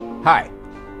Hi,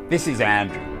 this is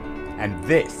Andrew, and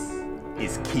this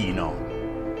is Keen On,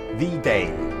 the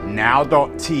daily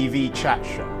now.tv chat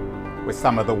show with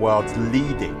some of the world's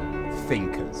leading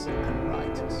thinkers and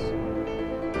writers.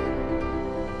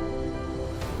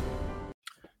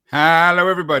 Hello,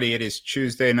 everybody. It is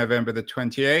Tuesday, November the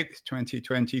 28th,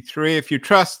 2023. If you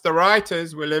trust the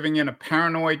writers, we're living in a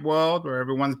paranoid world where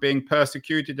everyone's being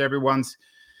persecuted, everyone's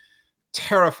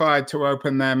terrified to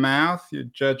open their mouth. You're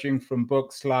judging from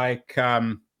books like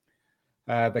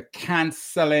The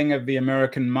Canceling of the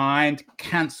American Mind,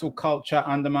 Cancel Culture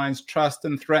Undermines Trust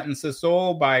and Threatens Us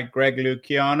All by Greg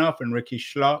Lukianoff and Ricky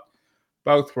Schlott.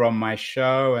 Both were on my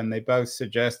show, and they both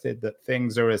suggested that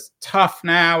things are as tough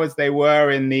now as they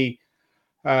were in the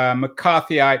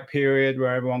McCarthyite period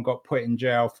where everyone got put in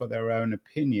jail for their own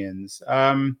opinions.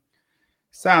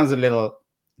 Sounds a little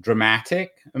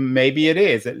dramatic. Maybe it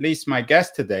is. At least my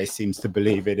guest today seems to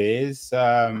believe it is.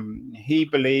 He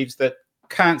believes that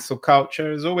cancel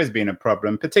culture has always been a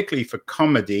problem, particularly for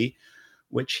comedy,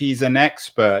 which he's an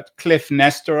expert. Kliph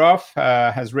Nesteroff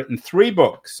has written 3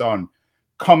 books on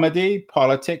comedy,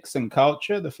 politics, and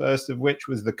culture, the first of which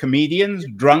was The Comedians,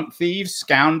 Drunk Thieves,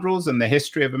 Scoundrels, and the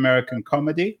History of American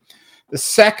Comedy. The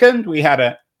second, we had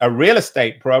a real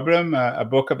estate problem, a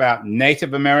book about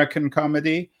Native American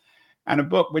comedy, and a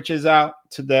book which is out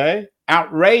today,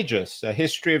 Outrageous, A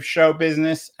History of Show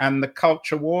Business and the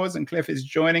Culture Wars. And Kliph is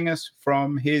joining us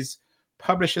from his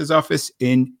publisher's office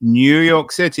in New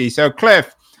York City. So,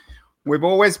 Kliph, we've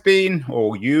always been,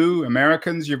 or you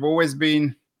Americans, you've always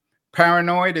been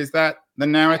paranoid. Is that the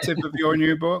narrative of your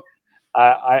new book?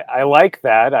 I like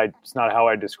that. It's not how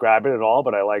I describe it at all,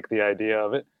 but I like the idea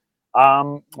of it.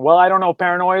 Well, I don't know if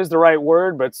paranoia is the right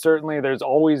word, but certainly there's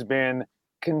always been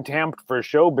contempt for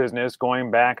show business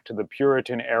going back to the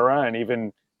Puritan era and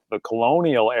even the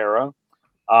colonial era.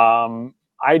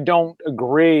 I don't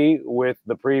agree with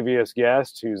the previous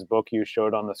guest whose book you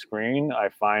showed on the screen. I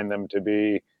find them to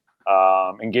be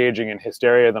engaging in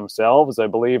hysteria themselves. I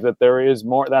believe that there is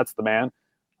more. That's the man.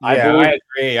 I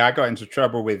agree. I got into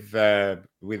trouble with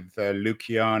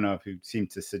Lukianoff, who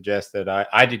seemed to suggest that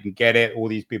I didn't get it. All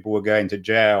these people were going to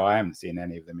jail. I haven't seen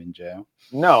any of them in jail.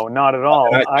 No, not at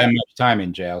all. I spend much time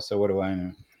in jail, so what do I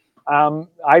know?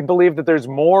 I believe that there's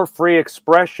more free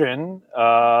expression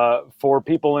for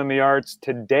people in the arts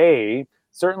today,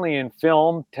 certainly in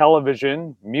film,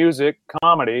 television, music,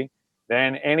 comedy,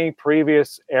 than any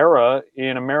previous era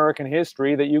in American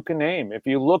history that you can name. If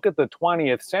you look at the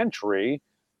 20th century,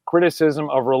 criticism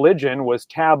of religion was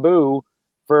taboo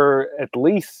for at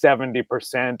least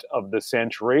 70% of the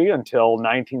century until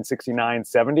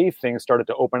 1969-70. Things started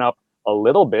to open up a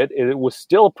little bit. It was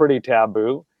still pretty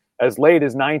taboo. As late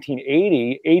as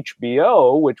 1980,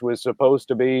 HBO, which was supposed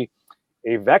to be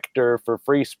a vector for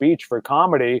free speech for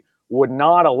comedy, would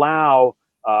not allow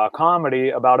comedy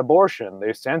about abortion.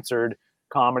 They censored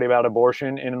comedy about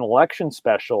abortion in an election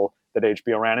special that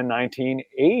HBO ran in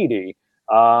 1980.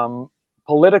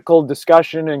 Political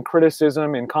discussion and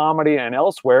criticism in comedy and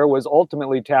elsewhere was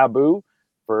ultimately taboo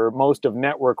for most of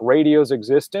network radio's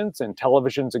existence and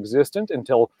television's existence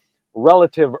until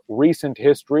relative recent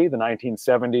history, the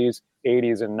 1970s,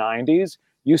 80s, and 90s.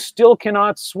 You still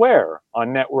cannot swear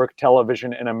on network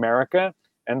television in America,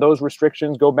 and those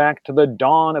restrictions go back to the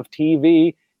dawn of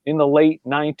TV in the late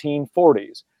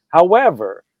 1940s.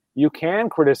 However, you can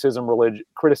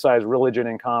criticize religion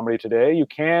in comedy today. You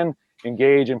can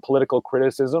engage in political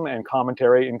criticism and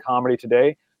commentary in comedy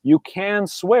today. You can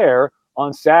swear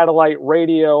on satellite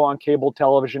radio, on cable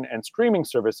television, and streaming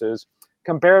services.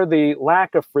 Compare the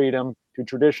lack of freedom to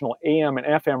traditional AM and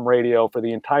FM radio for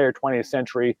the entire 20th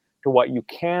century to what you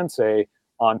can say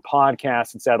on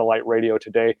podcasts and satellite radio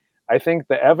today. I think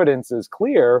the evidence is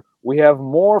clear. We have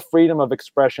more freedom of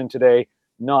expression today,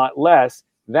 not less.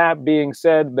 That being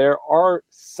said, there are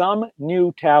some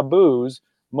new taboos.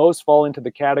 Most fall into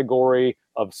the category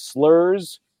of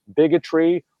slurs,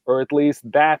 bigotry, or at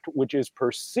least that which is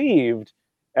perceived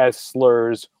as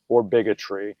slurs or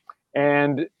bigotry.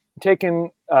 And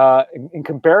taken in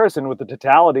comparison with the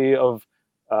totality of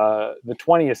the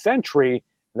 20th century,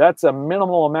 that's a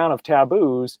minimal amount of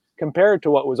taboos compared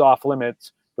to what was off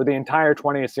limits for the entire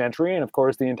 20th century and, of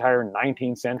course, the entire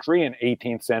 19th century and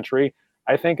 18th century.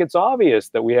 I think it's obvious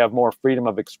that we have more freedom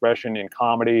of expression in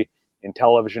comedy, in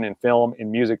television, in film, in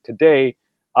music today,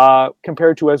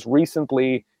 compared to as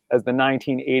recently as the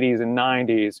 1980s and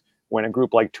 90s, when a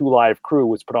group like Two Live Crew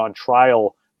was put on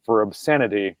trial for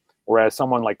obscenity, whereas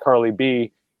someone like Carly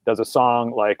B does a song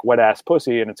like Wet Ass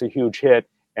Pussy, and it's a huge hit,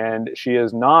 and she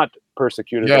is not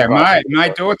persecuted. Yeah, my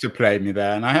daughter played me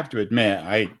that, and I have to admit,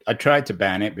 I tried to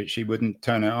ban it, but she wouldn't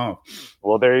turn it off.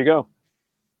 Well, there you go.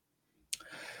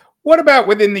 What about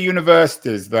within the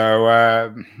universities, though? I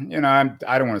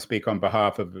don't want to speak on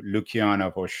behalf of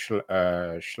Lukyanov or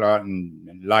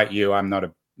Schlatten. Like you, I'm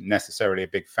not necessarily a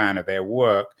big fan of their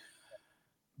work.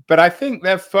 But I think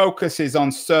their focus is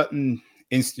on certain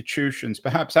institutions,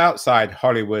 perhaps outside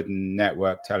Hollywood and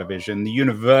network television, the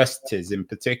universities in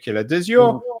particular. Does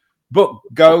your book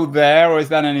go there, or is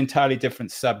that an entirely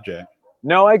different subject?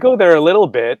 No, I go there a little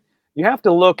bit. You have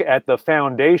to look at the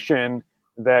foundation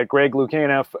that Greg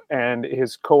Lukianoff and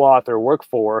his co-author work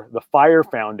for, the Fire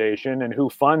Foundation, and who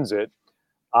funds it.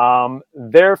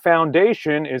 Their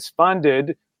foundation is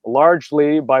funded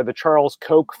largely by the Charles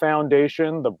Koch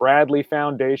Foundation, the Bradley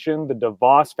Foundation, the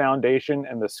DeVos Foundation,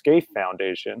 and the Scaife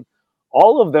Foundation.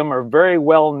 All of them are very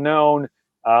well-known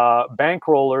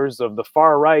bankrollers of the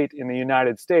far right in the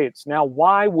United States. Now,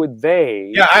 why would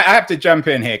they? Yeah, I have to jump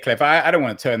in here, Kliph. I don't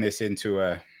want to turn this into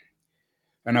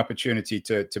an opportunity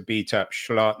to beat up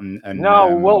Schlott and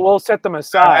no, we'll set them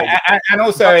aside. And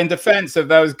also, in defense of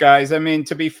those guys, I mean,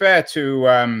 to be fair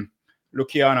to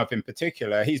Lukyanov in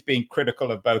particular, he's been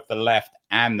critical of both the left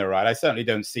and the right. I certainly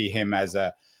don't see him as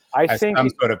some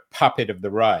sort of puppet of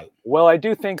the right. Well, I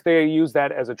do think they use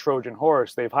that as a Trojan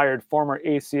horse. They've hired former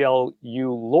ACLU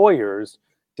lawyers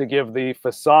to give the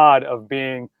facade of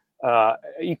being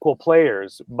equal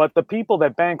players. But the people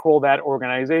that bankroll that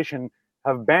organization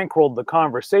have bankrolled the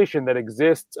conversation that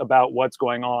exists about what's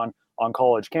going on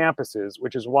college campuses,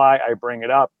 which is why I bring it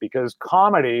up, because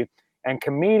comedy and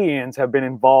comedians have been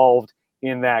involved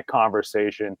in that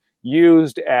conversation,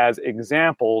 used as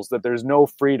examples that there's no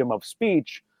freedom of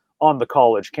speech on the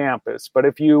college campus. But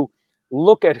if you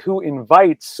look at who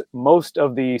invites most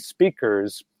of the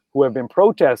speakers who have been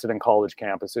protested in college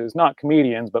campuses, not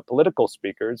comedians, but political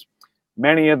speakers,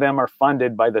 many of them are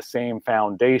funded by the same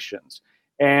foundations.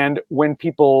 And when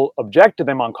people object to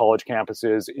them on college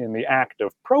campuses in the act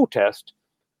of protest,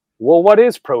 well, what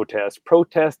is protest?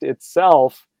 Protest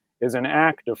itself is an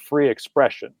act of free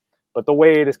expression. But the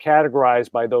way it is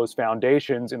categorized by those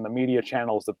foundations in the media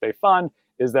channels that they fund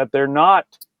is that they're not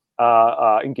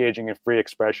engaging in free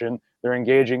expression, they're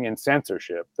engaging in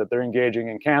censorship, that they're engaging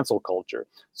in cancel culture.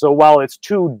 So while it's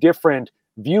two different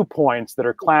viewpoints that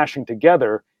are clashing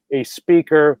together, a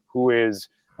speaker who is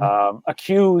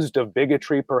accused of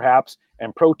bigotry, perhaps,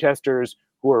 and protesters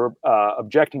who are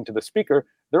objecting to the speaker,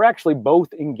 they're actually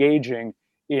both engaging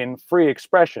in free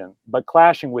expression, but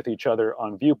clashing with each other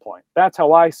on viewpoint. That's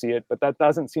how I see it, but that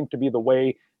doesn't seem to be the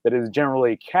way that is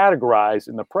generally categorized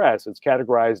in the press. It's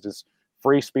categorized as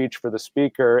free speech for the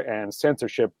speaker and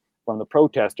censorship from the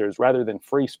protesters, rather than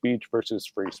free speech versus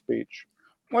free speech.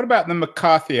 What about the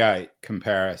McCarthyite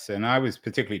comparison? I was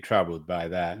particularly troubled by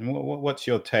that. And what's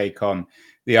your take on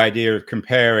the idea of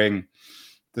comparing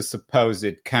the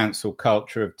supposed cancel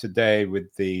culture of today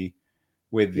with the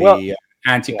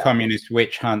anti-communist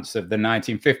witch hunts of the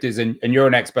 1950s? And you're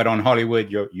an expert on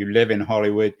Hollywood. You live in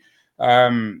Hollywood.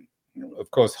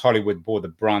 Of course, Hollywood bore the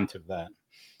brunt of that.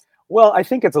 Well, I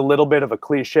think it's a little bit of a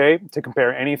cliche to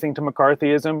compare anything to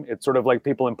McCarthyism. It's sort of like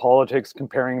people in politics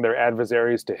comparing their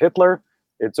adversaries to Hitler.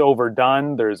 It's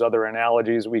overdone. There's other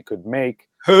analogies we could make.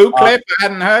 Who, Kliph? I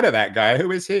hadn't heard of that guy.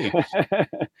 Who is he?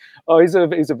 Oh, he's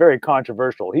a very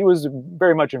controversial. He was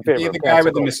very much in favor. Is he the guy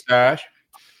with the mustache?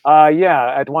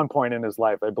 Yeah, at one point in his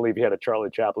life, I believe he had a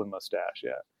Charlie Chaplin mustache.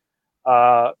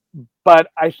 Yeah, but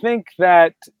I think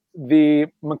that the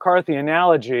McCarthy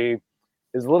analogy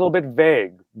is a little bit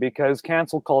vague, because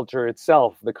cancel culture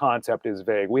itself, the concept is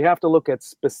vague. We have to look at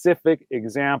specific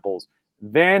examples,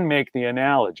 then make the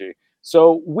analogy.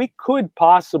 So we could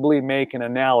possibly make an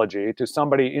analogy to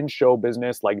somebody in show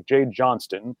business like Jay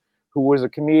Johnston, who was a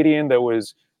comedian that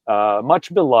was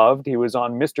much beloved. He was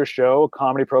on Mr. Show, a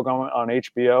comedy program on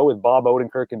HBO with Bob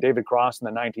Odenkirk and David Cross in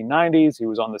the 1990s. He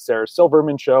was on the Sarah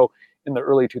Silverman Show in the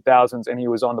early 2000s, and he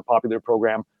was on the popular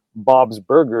program Bob's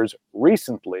Burgers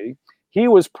recently. He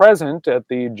was present at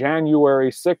the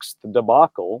January 6th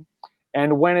debacle,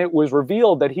 and when it was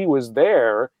revealed that he was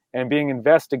there and being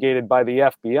investigated by the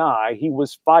FBI, he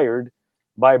was fired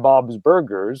by Bob's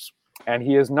Burgers, and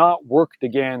he has not worked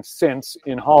again since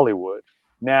in Hollywood.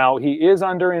 Now, he is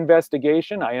under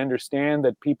investigation. I understand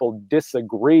that people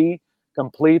disagree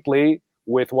completely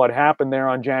with what happened there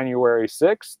on January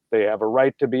 6th. They have a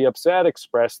right to be upset,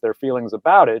 express their feelings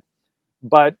about it,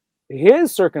 but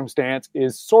his circumstance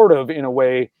is sort of, in a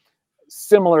way,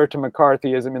 similar to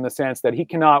McCarthyism in the sense that he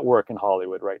cannot work in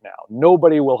Hollywood right now.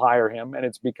 Nobody will hire him, and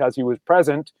it's because he was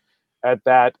present at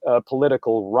that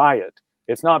political riot.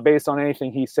 It's not based on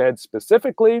anything he said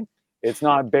specifically. It's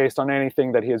not based on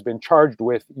anything that he has been charged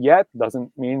with yet.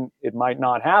 Doesn't mean it might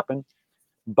not happen.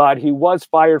 but he was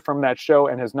fired from that show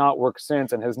and has not worked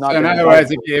since and has not So in been other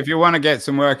invited. words, if you want to get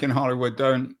some work in Hollywood,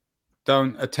 don't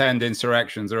attend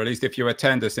insurrections, or at least if you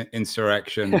attend an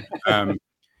insurrection,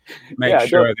 make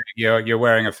sure that you're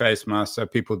wearing a face mask so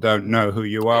people don't know who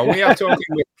you are. We are talking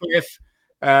with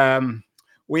Kliph.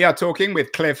 We are talking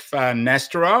with Kliph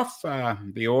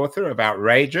Nesteroff, the author of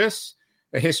Outrageous: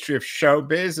 The History of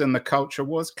Showbiz and the Culture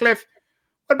Wars. Kliph,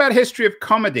 what about history of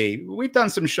comedy? We've done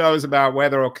some shows about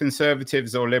whether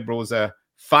conservatives or liberals are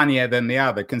funnier than the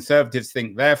other. Conservatives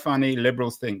think they're funny.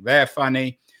 Liberals think they're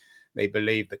funny. They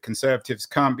believe that conservatives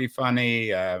can't be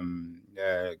funny.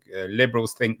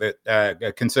 Liberals think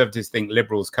that conservatives think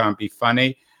liberals can't be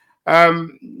funny.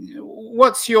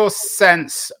 What's your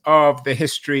sense of the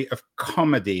history of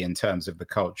comedy in terms of the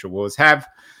culture wars? Have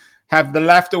the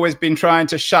left always been trying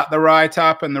to shut the right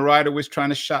up and the right always trying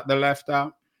to shut the left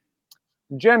up?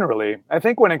 Generally, I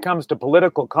think when it comes to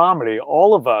political comedy,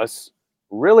 all of us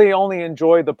really only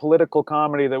enjoy the political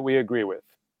comedy that we agree with.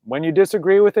 When you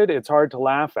disagree with it, it's hard to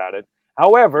laugh at it.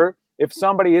 However, if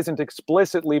somebody isn't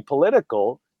explicitly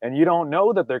political and you don't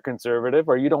know that they're conservative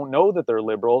or you don't know that they're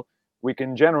liberal, we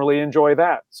can generally enjoy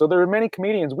that. So there are many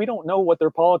comedians, we don't know what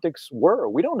their politics were.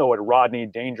 We don't know what Rodney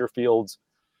Dangerfield's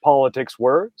politics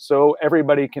were, so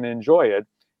everybody can enjoy it.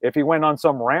 If he went on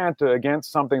some rant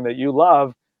against something that you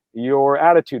love, your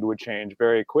attitude would change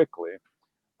very quickly.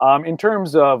 In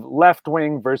terms of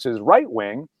left-wing versus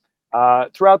right-wing,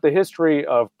 throughout the history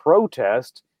of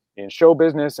protest in show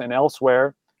business and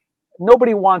elsewhere,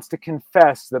 nobody wants to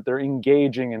confess that they're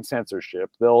engaging in censorship.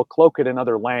 They'll cloak it in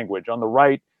other language. On the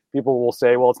right, people will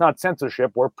say, well, it's not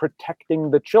censorship, we're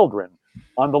protecting the children.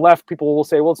 On the left, people will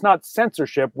say, well, it's not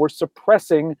censorship, we're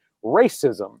suppressing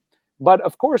racism. But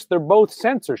of course, they're both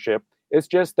censorship. It's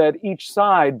just that each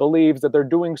side believes that they're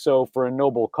doing so for a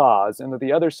noble cause and that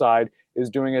the other side is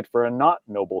doing it for a not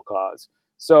noble cause.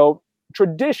 So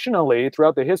traditionally,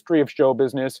 throughout the history of show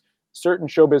business, certain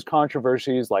showbiz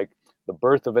controversies like The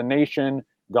Birth of a Nation,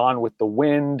 Gone with the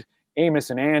Wind, Amos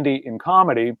and Andy in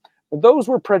comedy, those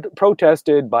were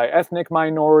protested by ethnic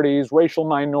minorities, racial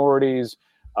minorities,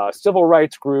 civil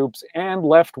rights groups, and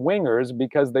left-wingers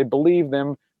because they believe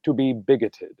them to be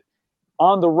bigoted.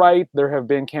 On the right, there have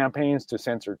been campaigns to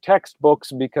censor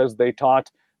textbooks because they taught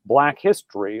Black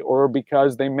history or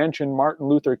because they mentioned Martin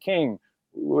Luther King,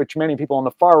 which many people on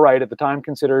the far right at the time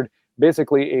considered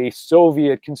basically a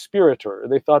Soviet conspirator.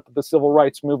 They thought that the Civil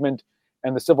Rights Movement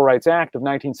and the Civil Rights Act of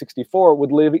 1964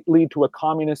 would lead to a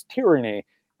communist tyranny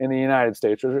in the United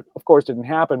States, which of course didn't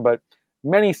happen, but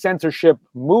many censorship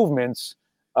movements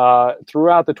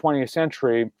throughout the 20th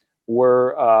century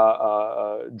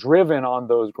were driven on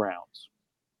those grounds.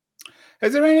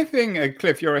 Is there anything,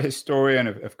 Kliph, you're a historian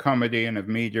of comedy and of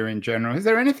media in general. Has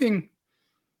there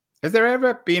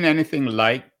ever been anything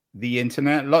like the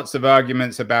internet? Lots of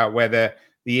arguments about whether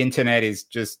the internet is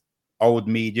just old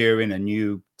media in a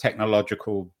new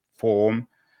technological form,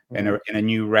 in a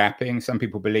new wrapping. Some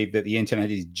people believe that the internet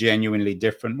is genuinely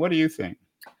different. What do you think?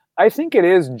 I think it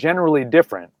is generally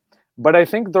different, but I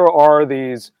think there are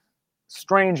these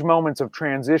strange moments of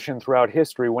transition throughout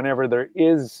history whenever there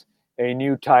is a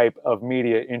new type of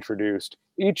media introduced.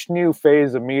 Each new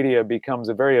phase of media becomes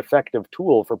a very effective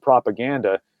tool for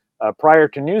propaganda. Prior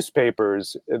to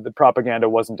newspapers, the propaganda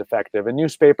wasn't effective, and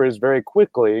newspapers very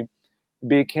quickly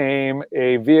became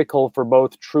a vehicle for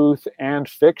both truth and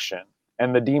fiction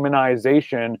and the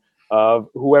demonization of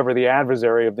whoever the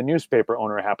adversary of the newspaper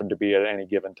owner happened to be at any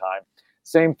given time.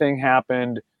 Same thing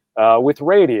happened with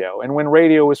radio. And when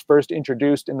radio was first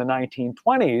introduced in the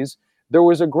 1920s, there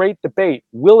was a great debate.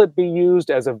 Will it be used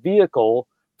as a vehicle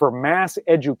for mass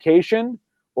education,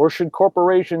 or should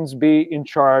corporations be in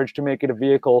charge to make it a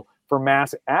vehicle for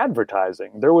mass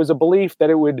advertising? There was a belief that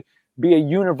it would be a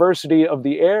university of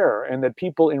the air and that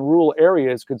people in rural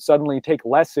areas could suddenly take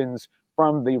lessons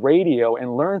from the radio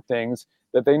and learn things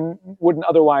that they wouldn't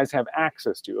otherwise have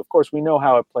access to. Of course, we know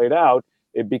how it played out.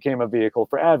 It became a vehicle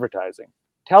for advertising.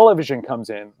 Television comes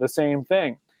in, the same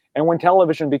thing. And when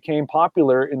television became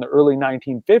popular in the early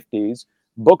 1950s,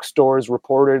 bookstores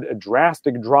reported a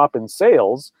drastic drop in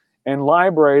sales, and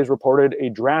libraries reported a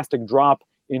drastic drop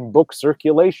in book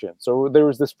circulation. So there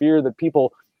was this fear that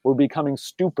people were becoming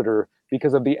stupider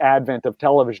because of the advent of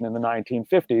television in the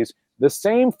 1950s. The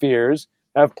same fears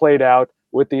have played out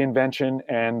with the invention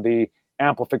and the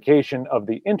amplification of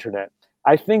the internet.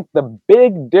 I think the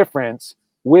big difference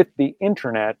with the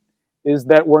internet is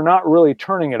that we're not really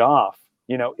turning it off.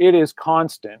 You know, it is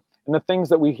constant. And the things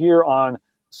that we hear on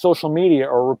social media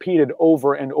are repeated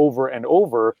over and over and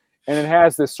over. And it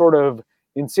has this sort of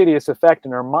insidious effect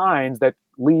in our minds that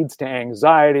leads to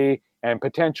anxiety and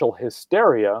potential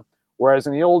hysteria. Whereas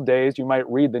in the old days, you might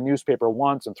read the newspaper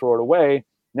once and throw it away.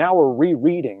 Now we're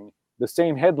rereading the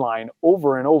same headline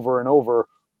over and over and over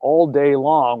all day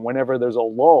long whenever there's a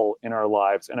lull in our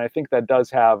lives. And I think that does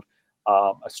have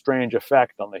a strange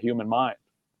effect on the human mind.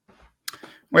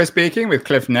 We're speaking with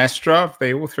Kliph Nesteroff,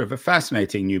 the author of a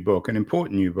fascinating new book, an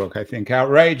important new book, I think,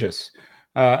 Outrageous,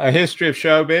 A History of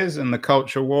Showbiz and the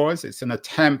Culture Wars. It's an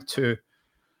attempt to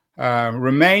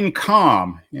remain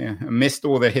calm amidst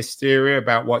all the hysteria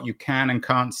about what you can and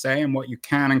can't say and what you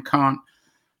can and can't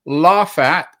laugh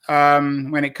at.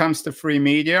 When it comes to free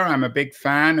media, I'm a big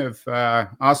fan of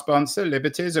our sponsor,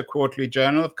 Liberties, a quarterly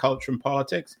journal of culture and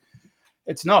politics.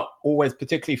 It's not always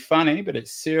particularly funny, but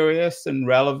it's serious and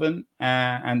relevant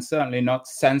and certainly not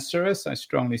censorious. I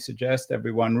strongly suggest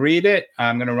everyone read it.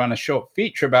 I'm going to run a short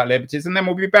feature about Liberties, and then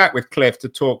we'll be back with Kliph to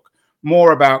talk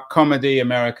more about comedy,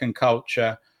 American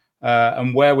culture,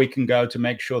 and where we can go to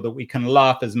make sure that we can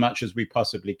laugh as much as we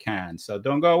possibly can. So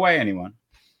don't go away, anyone.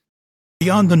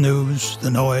 Beyond the news,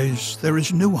 the noise, there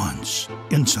is nuance,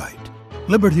 insight.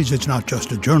 Liberties is not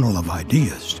just a journal of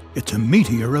ideas. It's a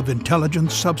meteor of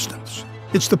intelligent substance.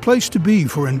 It's the place to be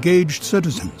for engaged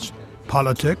citizens.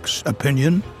 Politics,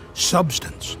 opinion,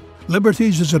 substance.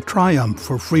 Liberties is a triumph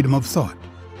for freedom of thought.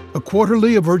 A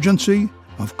quarterly of urgency,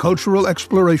 of cultural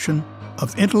exploration,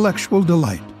 of intellectual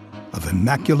delight, of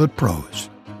immaculate prose.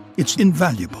 It's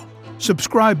invaluable.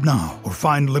 Subscribe now or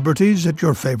find Liberties at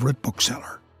your favorite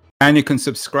bookseller. And you can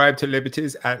subscribe to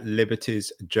Liberties at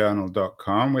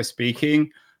libertiesjournal.com. We're speaking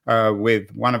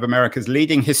with one of America's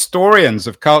leading historians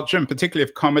of culture, and particularly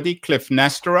of comedy, Kliph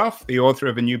Nesteroff, the author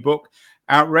of a new book,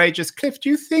 Outrageous. Kliph, do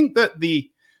you think that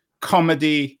the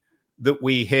comedy that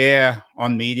we hear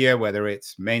on media, whether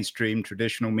it's mainstream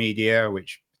traditional media,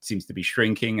 which seems to be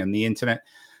shrinking, and the internet,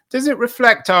 does it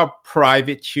reflect our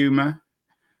private humor?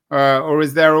 Or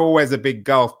is there always a big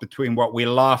gulf between what we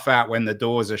laugh at when the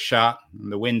doors are shut and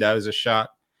the windows are shut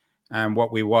and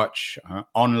what we watch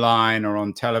online or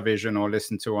on television or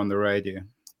listen to on the radio?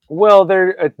 Well,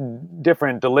 they're a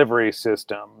different delivery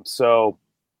system. So,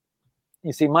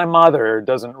 you see, my mother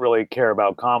doesn't really care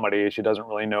about comedy. She doesn't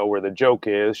really know where the joke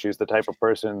is. She's the type of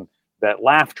person that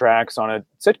laugh tracks on a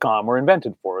sitcom were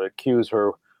invented for. It cues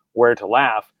her where to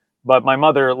laugh. But my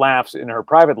mother laughs in her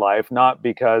private life, not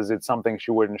because it's something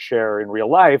she wouldn't share in real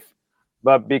life,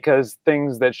 but because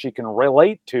things that she can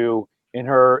relate to in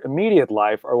her immediate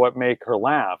life are what make her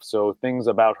laugh. So things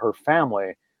about her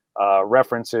family,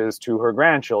 references to her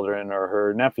grandchildren or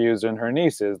her nephews and her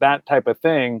nieces, that type of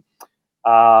thing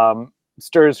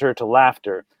stirs her to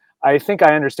laughter. I think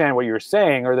I understand what you're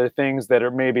saying. Are there things that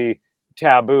are maybe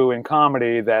taboo in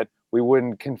comedy that we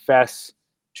wouldn't confess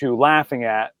to laughing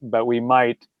at, but we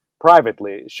might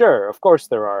privately? Sure, of course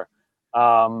there are.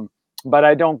 But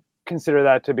I don't consider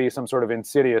that to be some sort of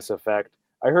insidious effect.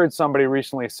 I heard somebody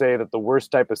recently say that the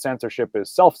worst type of censorship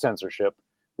is self-censorship,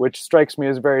 which strikes me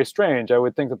as very strange. I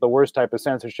would think that the worst type of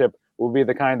censorship would be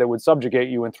the kind that would subjugate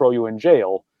you and throw you in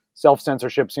jail.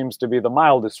 Self-censorship seems to be the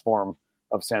mildest form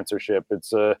of censorship.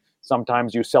 It's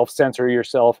sometimes you self-censor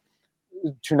yourself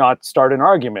to not start an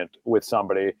argument with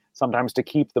somebody, sometimes to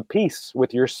keep the peace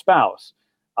with your spouse.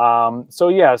 So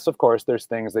yes, of course, there's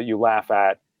things that you laugh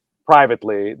at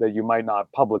privately that you might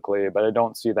not publicly, but I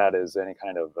don't see that as any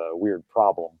kind of weird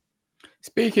problem.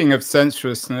 Speaking of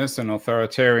censoriousness and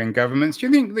authoritarian governments, do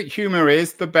you think that humor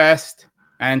is the best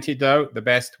antidote, the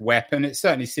best weapon? It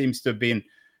certainly seems to have been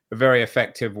a very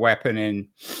effective weapon in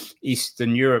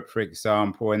Eastern Europe, for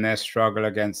example, in their struggle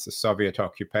against the Soviet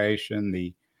occupation.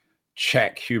 The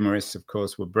Czech humorists, of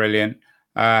course, were brilliant.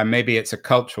 Maybe it's a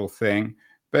cultural thing.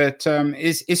 But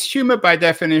is humor, by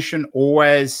definition,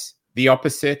 always the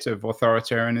opposite of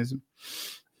authoritarianism?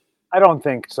 I don't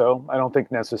think so. I don't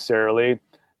think necessarily.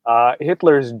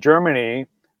 Hitler's Germany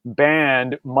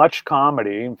banned much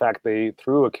comedy. In fact, they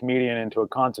threw a comedian into a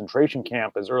concentration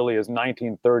camp as early as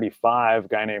 1935. A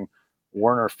guy named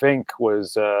Werner Fink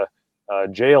was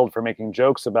jailed for making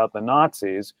jokes about the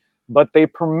Nazis. But they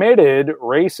permitted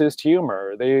racist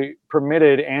humor. They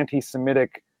permitted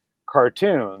anti-Semitic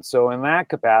cartoons. So in that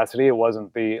capacity, it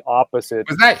wasn't the opposite.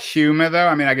 Was that humor, though?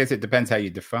 I mean, I guess it depends how you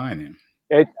define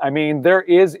it. There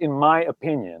is, in my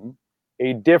opinion,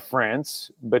 a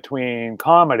difference between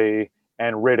comedy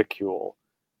and ridicule.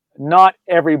 Not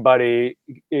everybody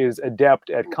is adept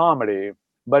at comedy,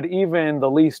 but even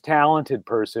the least talented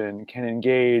person can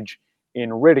engage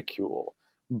in ridicule.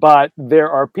 But there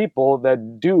are people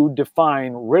that do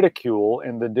define ridicule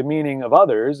and the demeaning of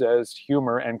others as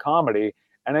humor and comedy.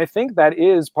 And I think that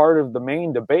is part of the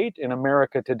main debate in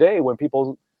America today when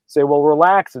people say, well,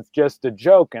 relax, it's just a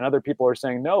joke. And other people are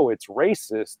saying, no, it's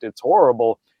racist, it's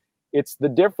horrible. It's the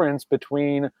difference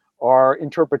between our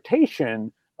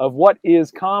interpretation of what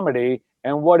is comedy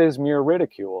and what is mere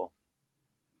ridicule.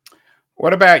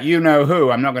 What about you know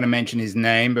who? I'm not going to mention his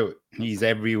name, but he's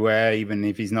everywhere, even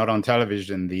if he's not on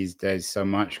television these days so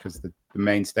much, because the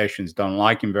main stations don't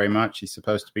like him very much. He's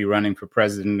supposed to be running for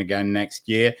president again next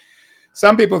year.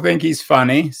 Some people think he's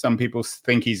funny. Some people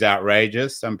think he's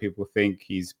outrageous. Some people think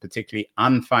he's particularly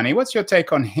unfunny. What's your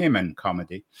take on him and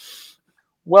comedy?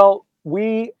 Well,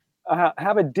 we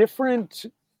have a different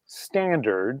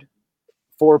standard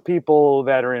for people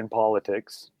that are in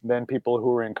politics than people who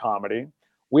are in comedy.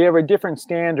 We have a different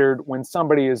standard when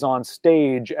somebody is on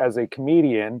stage as a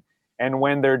comedian and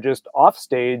when they're just off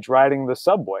stage riding the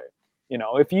subway. You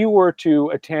know, if you were to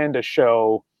attend a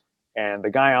show and the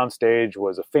guy on stage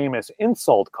was a famous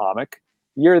insult comic,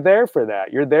 you're there for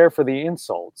that. You're there for the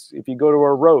insults. If you go to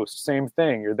a roast, same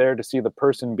thing. You're there to see the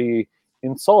person be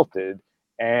insulted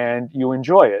and you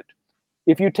enjoy it.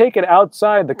 If you take it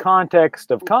outside the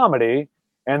context of comedy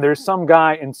and there's some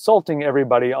guy insulting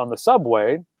everybody on the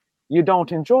subway, you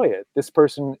don't enjoy it. This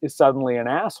person is suddenly an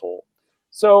asshole.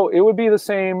 So it would be the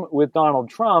same with Donald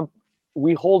Trump.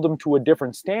 We hold him to a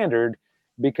different standard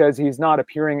because he's not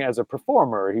appearing as a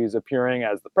performer. He's appearing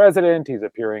as the president. He's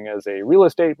appearing as a real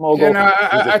estate mogul. You know,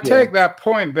 I take that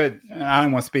point, but I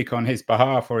don't want to speak on his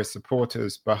behalf or his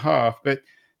supporters' behalf, but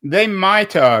they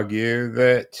might argue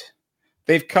that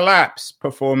they've collapsed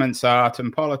performance art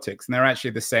and politics, and they're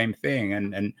actually the same thing.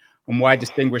 And why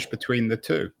distinguish between the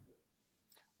two?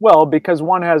 Well, because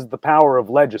one has the power of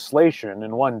legislation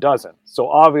and one doesn't. So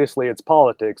obviously it's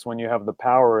politics when you have the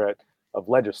power of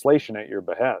legislation at your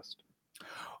behest.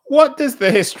 What does the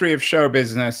history of show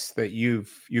business that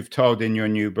you've told in your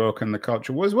new book and the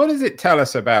culture was? What does it tell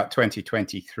us about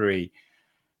 2023?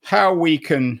 How we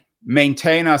can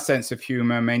maintain our sense of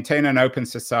humor, maintain an open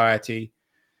society,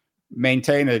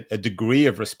 maintain a degree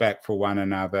of respect for one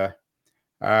another,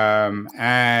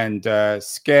 and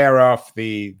scare off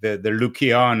the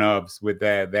Lukyanovs with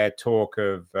their talk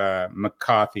of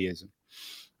McCarthyism?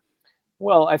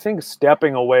 Well, I think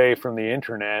stepping away from the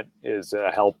internet is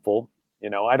helpful. You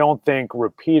know, I don't think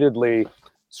repeatedly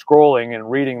scrolling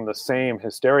and reading the same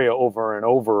hysteria over and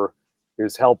over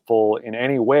is helpful in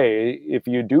any way. If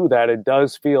you do that, it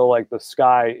does feel like the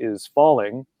sky is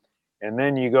falling. And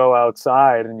then you go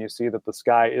outside and you see that the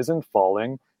sky isn't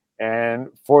falling. And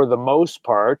for the most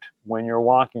part, when you're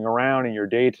walking around in your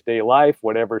day-to-day life,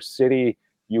 whatever city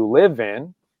you live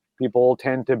in, people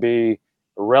tend to be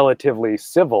relatively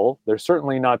civil. They're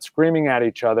certainly not screaming at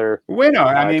each other. We're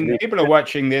not. I mean, people are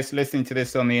watching this, listening to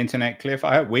this on the internet, Kliph.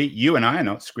 I hope you and I are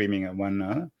not screaming at one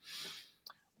another.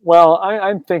 Well,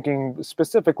 I'm thinking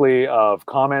specifically of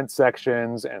comment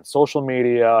sections and social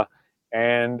media,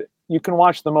 and you can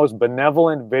watch the most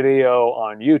benevolent video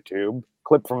on YouTube,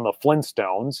 clip from the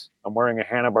Flintstones. I'm wearing a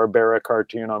Hanna-Barbera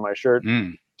cartoon on my shirt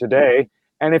today.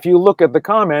 And if you look at the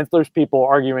comments, there's people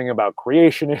arguing about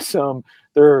creationism.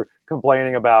 They're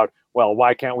complaining about, well,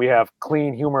 why can't we have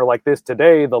clean humor like this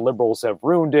today? The liberals have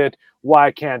ruined it.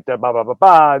 Why can't blah, blah, blah,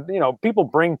 blah? You know, people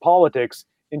bring politics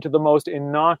into the most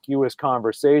innocuous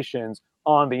conversations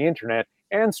on the internet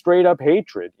and straight up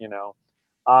hatred, you know.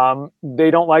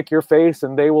 They don't like your face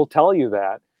and they will tell you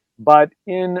that. But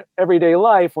in everyday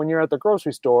life, when you're at the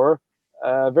grocery store,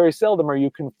 very seldom are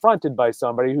you confronted by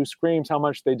somebody who screams how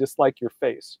much they dislike your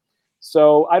face.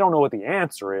 So I don't know what the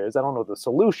answer is. I don't know what the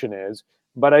solution is.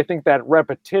 But I think that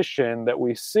repetition that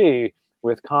we see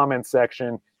with comment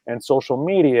section and social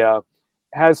media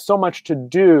has so much to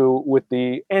do with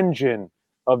the engine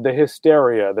of the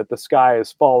hysteria that the sky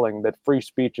is falling, that free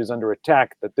speech is under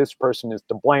attack, that this person is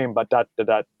to blame, but ...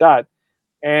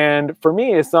 And for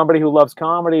me, as somebody who loves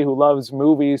comedy, who loves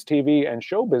movies, TV, and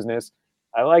show business,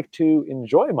 I like to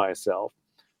enjoy myself.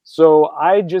 So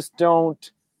I just don't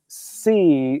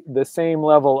see the same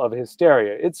level of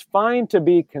hysteria. It's fine to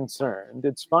be concerned.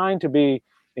 It's fine to be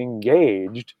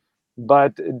engaged,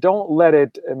 but don't let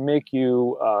it make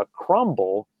you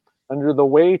crumble under the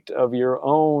weight of your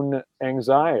own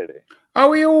anxiety. Are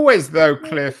we always, though,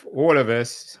 Kliph, all of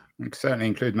us, and certainly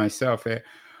include myself here,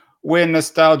 we're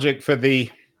nostalgic for the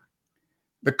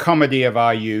comedy of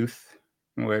our youth.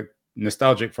 We're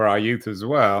nostalgic for our youth as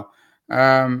well.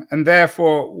 And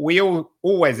therefore, we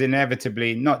always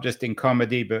inevitably, not just in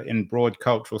comedy, but in broad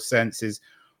cultural senses,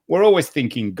 we're always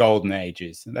thinking golden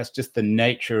ages. And that's just the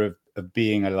nature of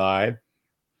being alive.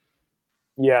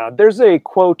 Yeah, there's a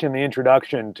quote in the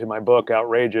introduction to my book,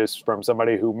 Outrageous, from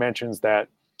somebody who mentions that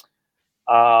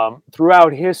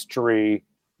throughout history,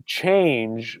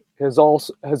 change has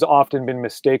often been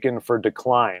mistaken for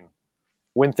decline.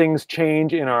 When things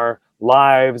change in our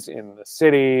lives, in the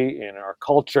city, in our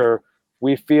culture,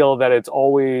 we feel that it's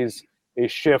always a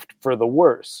shift for the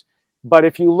worse. But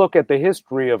if you look at the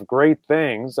history of great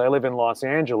things, I live in Los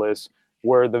Angeles,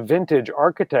 where the vintage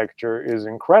architecture is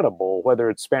incredible, whether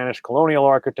it's Spanish colonial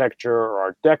architecture or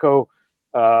Art Deco.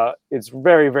 It's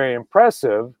very, very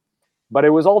impressive, but it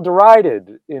was all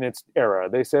derided in its era.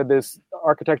 They said this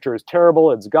architecture is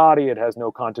terrible, it's gaudy, it has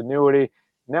no continuity.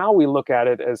 Now we look at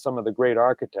it as some of the great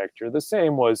architecture. The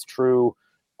same was true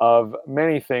of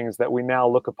many things that we now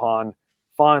look upon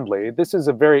fondly. This is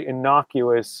a very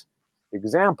innocuous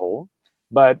example,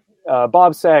 but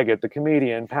Bob Saget, the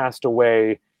comedian, passed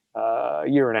away a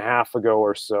year and a half ago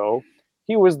or so.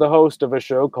 He was the host of a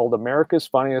show called America's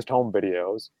Funniest Home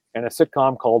Videos and a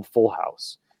sitcom called Full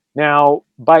House. Now,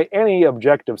 by any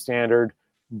objective standard,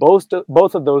 both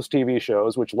of those TV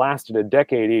shows, which lasted a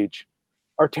decade each,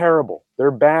 are terrible.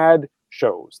 They're bad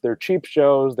shows. They're cheap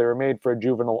shows. They were made for a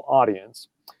juvenile audience.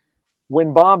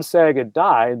 When Bob Saget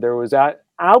died, there was an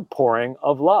outpouring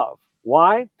of love.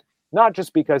 Why? Not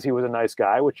just because he was a nice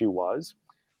guy, which he was,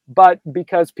 but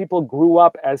because people grew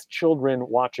up as children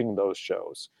watching those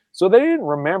shows. So they didn't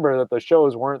remember that the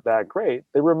shows weren't that great.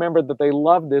 They remembered that they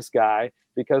loved this guy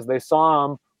because they saw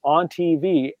him on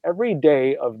TV every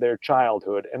day of their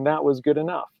childhood, and that was good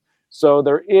enough. So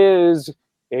there is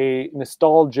a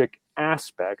nostalgic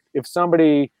aspect. If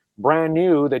somebody brand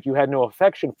new that you had no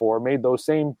affection for made those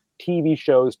same TV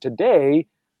shows today,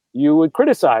 you would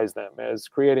criticize them as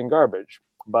creating garbage.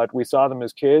 But we saw them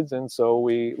as kids, and so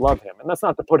we love him. And that's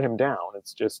not to put him down.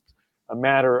 It's just a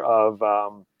matter of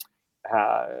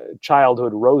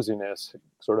childhood rosiness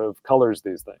sort of colors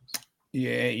these things.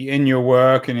 Yeah, in your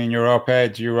work and in your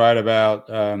op-eds, you write about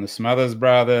the Smothers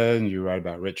Brothers, and you write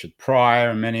about Richard Pryor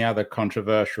and many other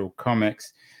controversial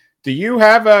comics. Do you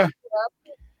have a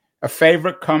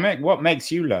favorite comic? What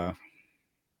makes you laugh?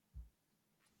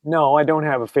 No, I don't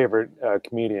have a favorite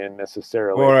comedian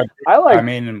necessarily. Or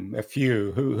a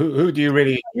few. Who do you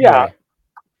really? Yeah,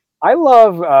 I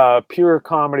love pure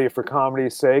comedy for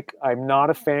comedy's sake. I'm not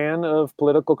a fan of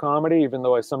political comedy, even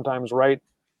though I sometimes write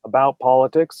about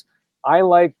politics. I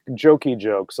like jokey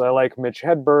jokes. I like Mitch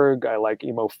Hedberg. I like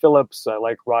Emo Phillips. I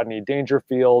like Rodney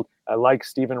Dangerfield. I like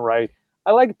Stephen Wright.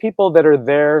 I like people that are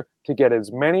there to get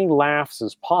as many laughs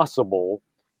as possible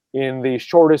in the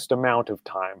shortest amount of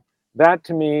time. That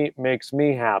to me makes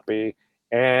me happy.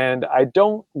 And I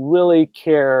don't really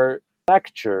care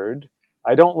lectured.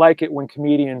 I don't like it when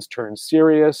comedians turn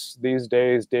serious. These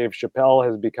days, Dave Chappelle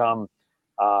has become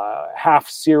half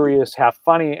serious, half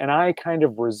funny. And I kind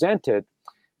of resent it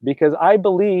because I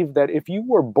believe that if you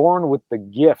were born with the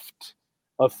gift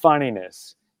of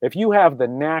funniness, if you have the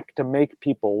knack to make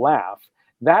people laugh,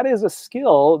 that is a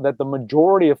skill that the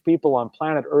majority of people on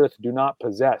planet Earth do not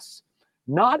possess.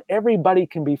 Not everybody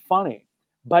can be funny,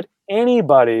 but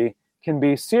anybody can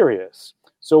be serious.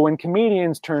 So when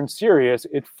comedians turn serious,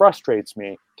 it frustrates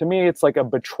me. To me, it's like a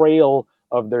betrayal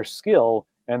of their skill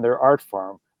and their art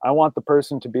form. I want the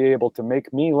person to be able to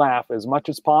make me laugh as much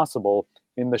as possible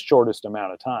in the shortest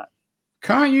amount of time.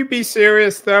 Can't you be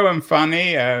serious, though, and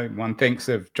funny? One thinks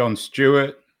of Jon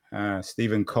Stewart,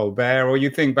 Stephen Colbert, or you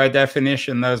think by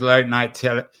definition those late-night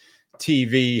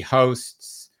TV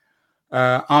hosts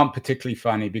aren't particularly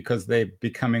funny because they're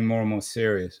becoming more and more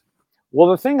serious? Well,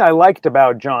 the thing I liked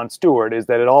about Jon Stewart is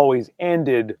that it always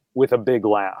ended with a big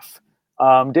laugh.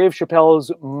 Dave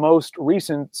Chappelle's most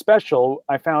recent special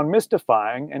I found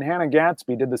mystifying, and Hannah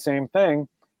Gadsby did the same thing.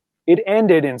 It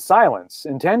ended in silence,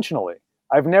 intentionally.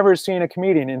 I've never seen a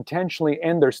comedian intentionally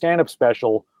end their stand-up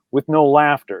special with no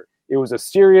laughter. It was a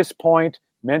serious point,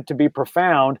 meant to be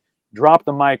profound, drop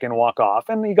the mic and walk off.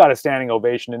 And he got a standing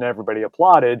ovation and everybody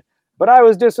applauded. But I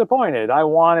was disappointed. I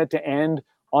wanted to end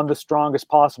on the strongest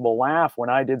possible laugh. When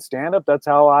I did stand-up, that's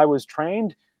how I was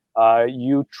trained.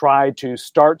 You try to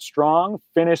start strong,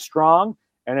 finish strong,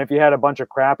 and if you had a bunch of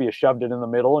crap, you shoved it in the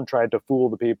middle and tried to fool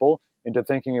the people into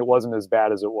thinking it wasn't as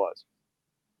bad as it was.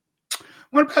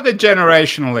 What about the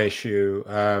generational issue,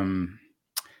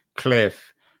 Kliph?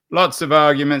 Lots of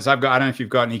arguments. I don't know if you've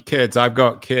got any kids. I've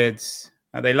got kids.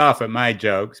 They laugh at my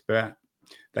jokes, but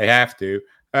they have to.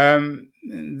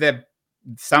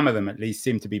 Some of them at least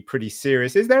seem to be pretty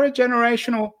serious. Is there a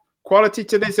generational quality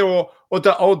to this, or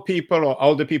do old people or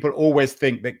older people always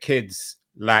think that kids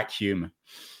lack humor?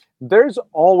 There's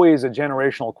always a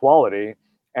generational quality,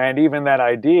 and even that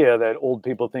idea that old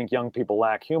people think young people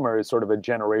lack humor is sort of a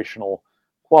generational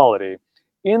quality.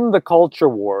 In the culture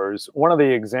wars, one of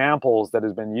the examples that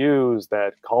has been used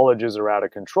that colleges are out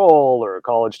of control or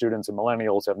college students and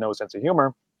millennials have no sense of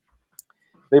humor,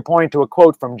 they point to a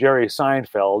quote from Jerry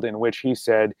Seinfeld in which he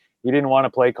said he didn't want to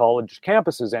play college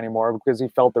campuses anymore because he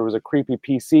felt there was a creepy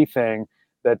PC thing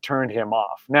that turned him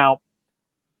off. Now,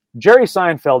 Jerry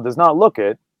Seinfeld does not look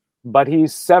it, but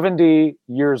he's 70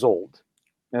 years old.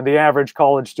 And the average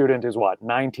college student is what,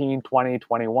 19, 20,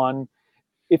 21?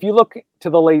 If you look to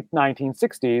the late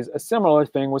 1960s, a similar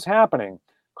thing was happening.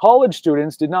 College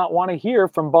students did not want to hear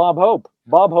from Bob Hope.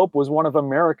 Bob Hope was one of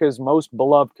America's most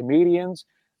beloved comedians,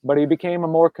 but he became a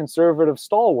more conservative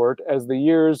stalwart as the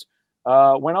years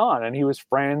went on. And he was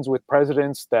friends with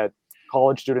presidents that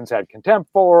college students had contempt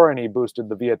for, and he boosted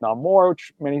the Vietnam War,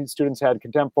 which many students had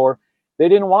contempt for. They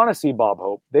didn't want to see Bob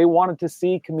Hope. They wanted to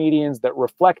see comedians that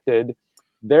reflected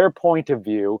their point of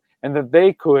view and that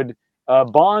they could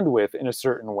bond with in a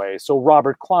certain way. So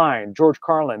Robert Klein, George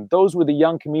Carlin, those were the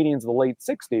young comedians of the late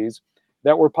 60s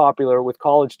that were popular with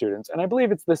college students. And I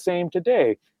believe it's the same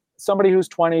today. Somebody who's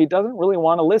 20 doesn't really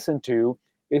want to listen to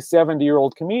a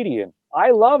 70-year-old comedian.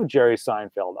 I love Jerry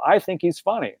Seinfeld. I think he's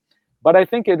funny. But I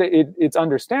think it's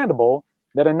understandable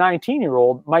that a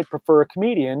 19-year-old might prefer a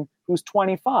comedian who's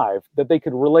 25 that they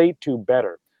could relate to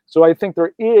better. So I think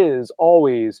there is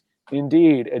always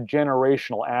indeed a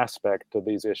generational aspect to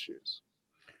these issues.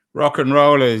 Rock and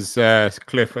rollers,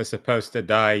 Kliph, were supposed to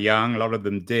die young. A lot of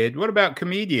them did. What about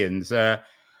comedians? I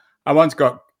once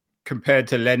got compared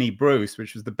to Lenny Bruce,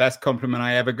 which was the best compliment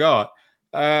I ever got.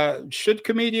 Should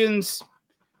comedians,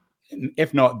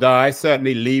 if not die,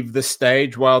 certainly leave the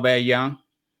stage while they're young?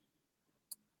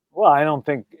 Well, I don't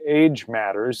think age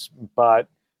matters, but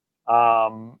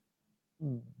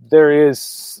there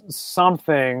is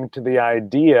something to the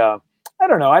idea. I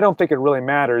don't know. I don't think it really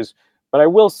matters, but I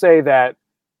will say that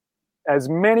as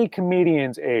many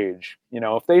comedians age,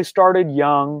 if they started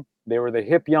young, they were the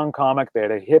hip young comic, they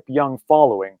had a hip young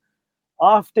following.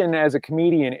 Often as a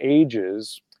comedian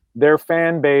ages, their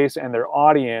fan base and their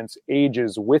audience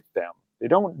ages with them. They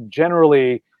don't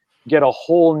generally get a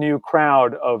whole new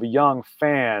crowd of young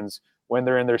fans when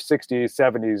they're in their 60s,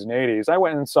 70s, and 80s. I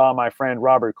went and saw my friend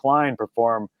Robert Klein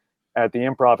perform at the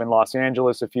Improv in Los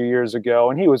Angeles a few years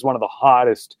ago, and he was one of the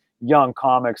hottest young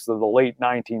comics of the late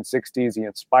 1960s. He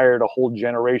inspired a whole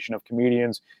generation of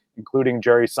comedians, including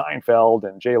Jerry Seinfeld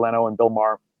and Jay Leno and Bill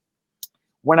Maher.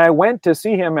 When I went to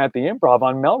see him at the Improv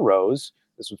on Melrose,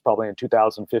 this was probably in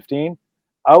 2015,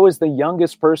 I was the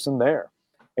youngest person there.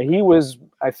 And he was,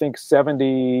 I think,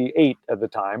 78 at the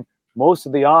time. Most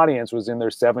of the audience was in their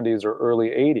 70s or early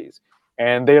 80s.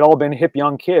 And they'd all been hip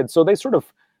young kids. So they sort of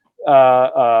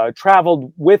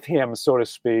traveled with him, so to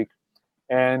speak,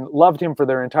 and loved him for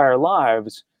their entire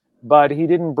lives. But he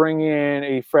didn't bring in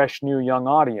a fresh, new, young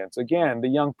audience. Again, the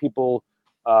young people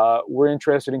were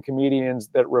interested in comedians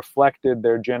that reflected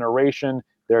their generation,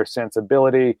 their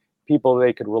sensibility, people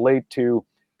they could relate to.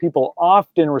 People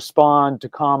often respond to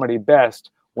comedy best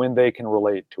when they can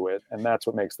relate to it, and that's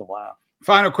what makes them laugh.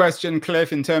 Final question,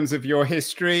 Kliph, in terms of your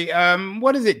history,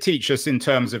 what does it teach us in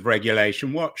terms of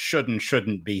regulation? What should and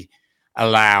shouldn't be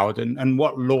allowed, and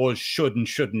what laws should and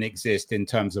shouldn't exist in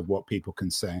terms of what people can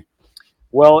say?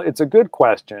 Well, it's a good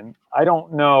question. I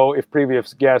don't know if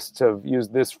previous guests have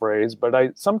used this phrase, but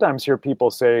I sometimes hear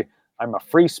people say, I'm a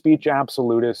free speech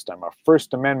absolutist, I'm a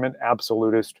First Amendment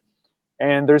absolutist,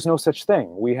 and there's no such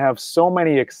thing. We have so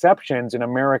many exceptions in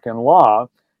American law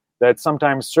that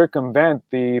sometimes circumvent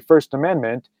the First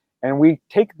Amendment, and we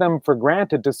take them for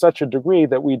granted to such a degree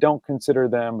that we don't consider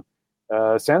them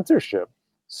censorship.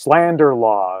 Slander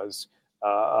laws,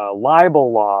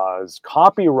 libel laws,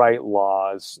 copyright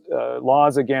laws,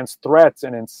 laws against threats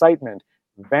and incitement,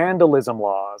 vandalism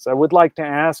laws. I would like to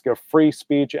ask a free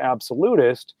speech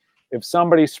absolutist, if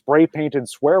somebody spray painted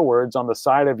swear words on the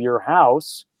side of your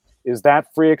house, is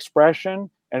that free expression?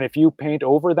 And if you paint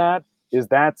over that, is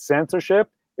that censorship?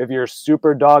 If you're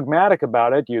super dogmatic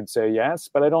about it, you'd say yes,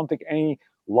 but I don't think any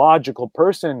logical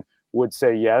person would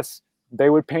say yes.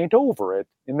 They would paint over it.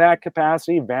 In that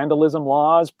capacity, vandalism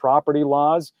laws, property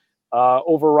laws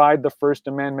override the First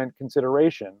Amendment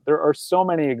consideration. There are so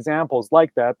many examples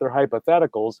like that. They're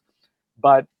hypotheticals,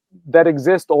 but that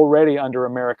exist already under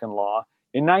American law.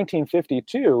 In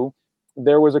 1952,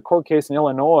 there was a court case in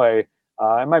Illinois.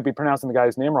 I might be pronouncing the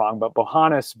guy's name wrong, but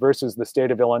Bohannes versus the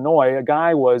state of Illinois. A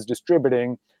guy was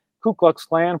distributing Ku Klux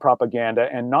Klan propaganda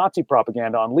and Nazi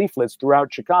propaganda on leaflets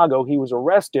throughout Chicago. He was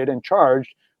arrested and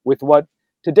charged with what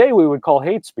today we would call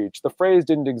hate speech. The phrase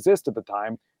didn't exist at the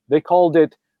time. They called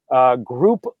it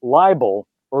group libel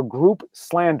or group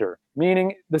slander,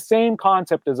 meaning the same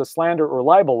concept as a slander or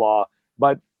libel law,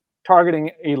 but targeting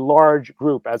a large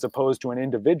group as opposed to an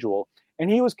individual. And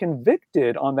he was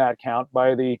convicted on that count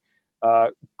by the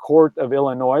court of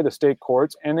Illinois, the state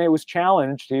courts, and it was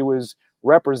challenged. He was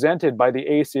represented by the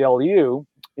ACLU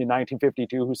in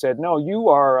 1952, who said, no, you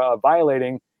are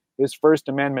violating his First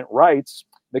Amendment rights.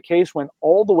 The case went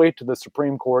all the way to the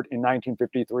Supreme Court in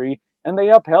 1953, and they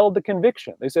upheld the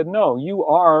conviction. They said, no, you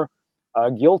are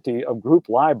guilty of group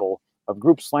libel, of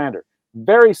group slander.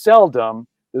 Very seldom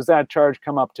does that charge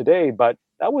come up today, but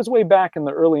that was way back in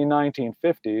the early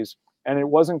 1950s, and it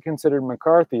wasn't considered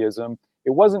McCarthyism.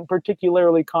 It wasn't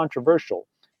particularly controversial.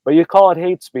 But you call it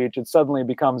hate speech, it suddenly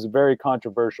becomes very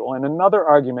controversial. And another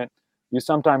argument you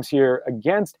sometimes hear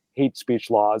against hate speech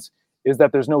laws is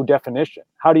that there's no definition.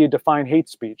 How do you define hate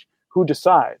speech? Who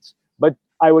decides? But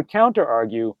I would counter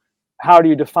argue, how do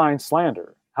you define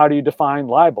slander? How do you define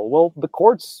libel? Well, the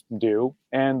courts do,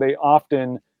 and they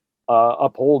often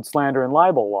uphold slander and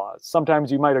libel laws.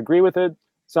 Sometimes you might agree with it,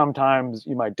 sometimes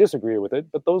you might disagree with it,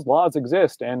 but those laws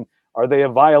exist. And are they a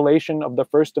violation of the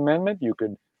First Amendment? You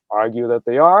could argue that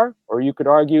they are, or you could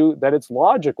argue that it's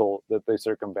logical that they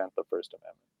circumvent the First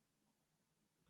Amendment.